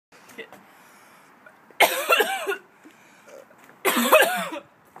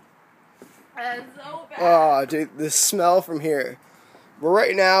That's so bad. Oh, dude, the smell from here. We're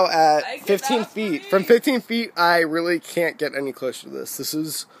right now at 15 feet. From 15 feet, I really can't get any closer to this. This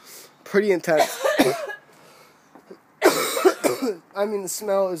is pretty intense. I mean, the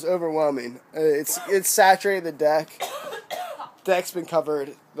smell is overwhelming. It's saturated the deck. Deck's been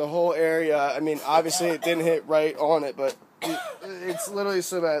covered. The whole area, I mean, obviously it didn't hit right on it, but it's literally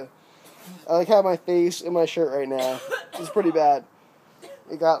so bad. I like how my face and my shirt right now. It's pretty bad.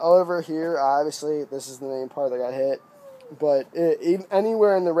 It got all over here, obviously. This is the main part that got hit. But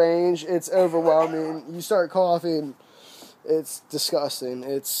anywhere in the range, it's overwhelming. You start coughing, it's disgusting.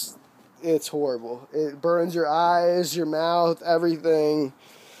 It's horrible. It burns your eyes, your mouth, everything.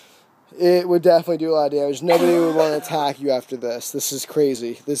 It would definitely do a lot of damage. Nobody would want to attack you after this. This is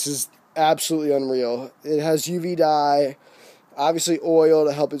crazy. This is absolutely unreal. It has UV dye, obviously oil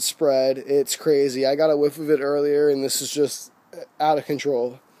to help it spread. It's crazy. I got a whiff of it earlier, and this is just out of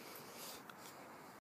control.